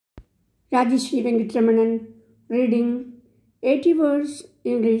Rajeshri Venkatramanan reading 80 words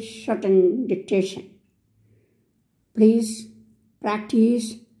English Shorthand dictation. Please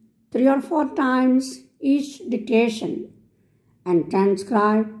practice 3 or 4 times each dictation and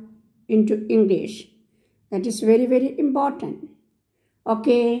transcribe into English. That is very, very important.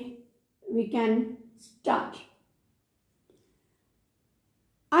 Okay, we can start.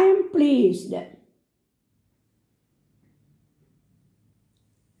 I am pleased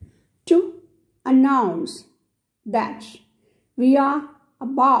to announce that we are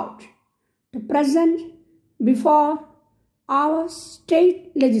about to present before our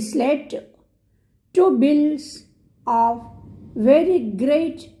state legislature 2 bills of very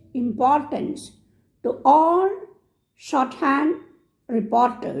great importance to all shorthand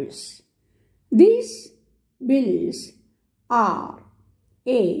reporters. These bills are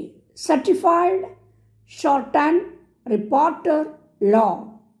a certified shorthand reporter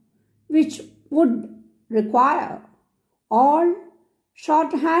law, which would require all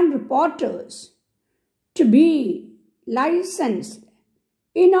shorthand reporters to be licensed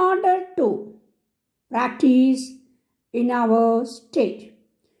in order to practice in our state.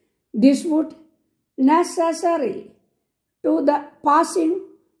 This would necessary to the passing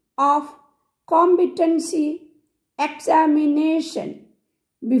of competency examination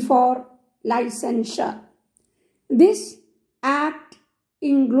before licensure. This act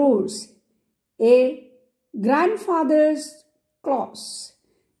includes a grandfather's clause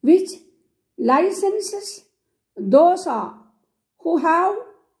which licenses those who have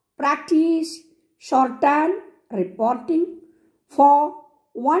practiced shorthand reporting for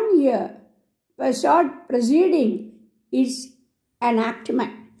 1 year preceding its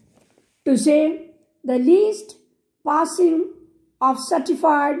enactment. To say the least, passing of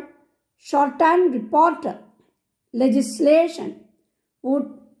certified shorthand reporter legislation would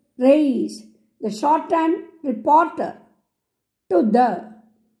raise the shorthand reporter to the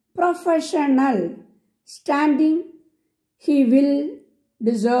professional standing he will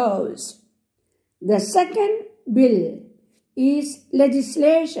deserves. The second bill is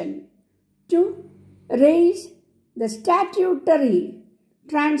legislation to raise the statutory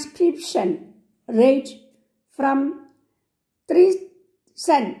transcription rate from 3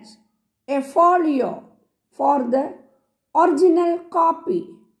 cents a folio for the original copy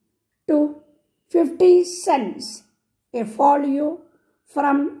to 50 cents a folio,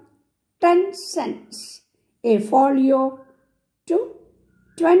 from 10 cents a folio to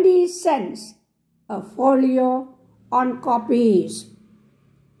 20 cents a folio on copies.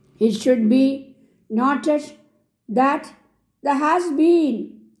 It should be noted that there has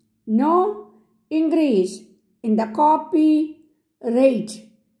been no increase in the copy rate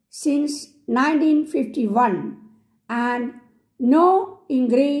since 1951 and no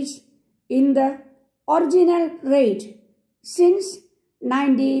increase in the original rate since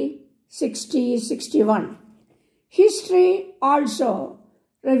 1960-61. History also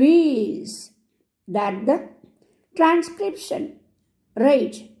reveals that the transcription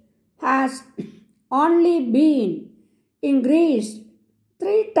rate has only been increased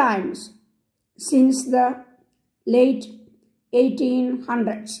 3 times since the late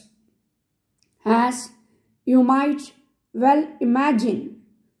 1800s. As you might well imagine,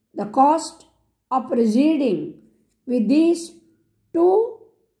 the cost of proceeding with these 2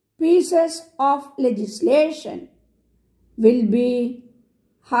 pieces of legislation will be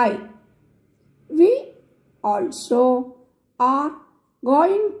high. We also are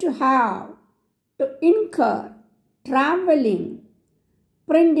going to have to incur traveling,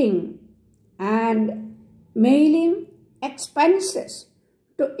 printing and mailing expenses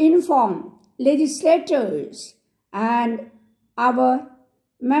to inform legislators and our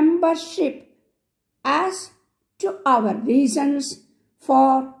membership as to our reasons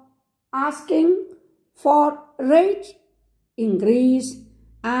for asking for rate increase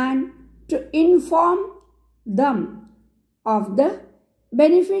and to inform them of the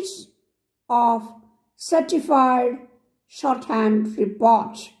benefits of certified shorthand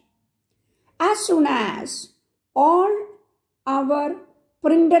report. As soon as all our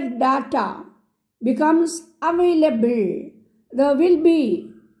printed data becomes available, there will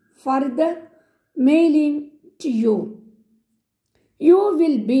be further mailing to you. You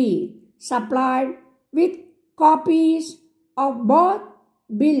will be supplied with copies of both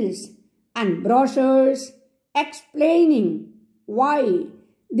bills and brochures explaining why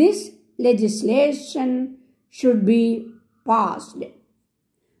this legislation should be passed.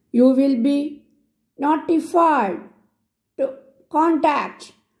 You will be notified to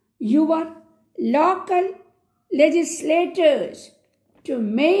contact your local legislators to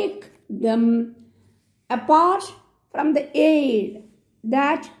make them. Apart from the aid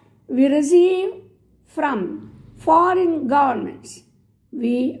that we receive from foreign governments,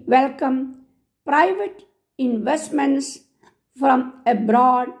 we welcome private investments from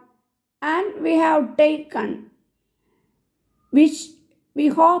abroad, and we have taken, which we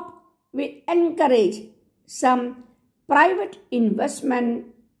hope will encourage some private investment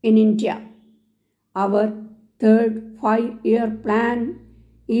in India. Our third 5-year plan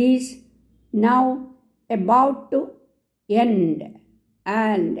is now about to end,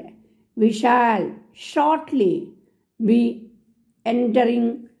 and we shall shortly be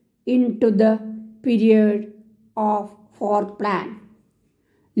entering into the period of fourth plan.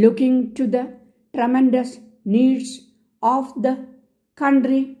 Looking to the tremendous needs of the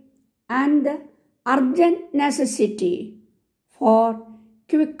country and the urgent necessity for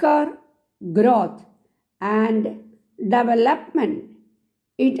quicker growth and development,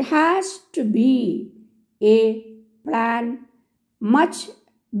 it has to be a plan much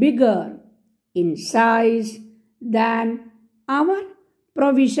bigger in size than our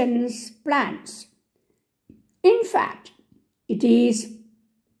provisions plans. In fact, it is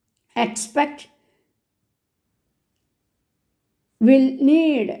expect will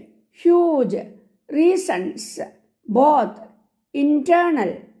need huge reasons, both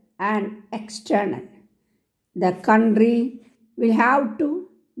internal and external. The country will have to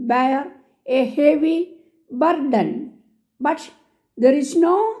bear a heavy burden, but there is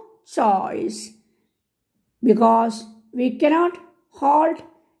no choice because we cannot halt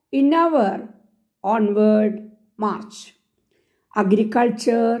in our onward march.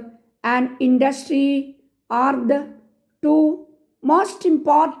 Agriculture and industry are the two most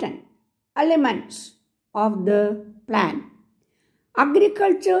important elements of the plan.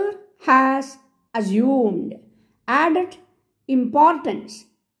 Agriculture has assumed added importance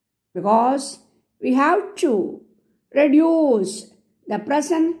because we have to reduce the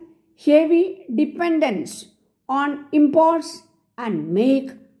present heavy dependence on imports and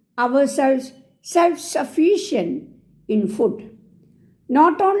make ourselves self-sufficient in food.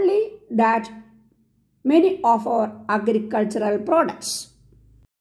 Not only that, many of our agricultural products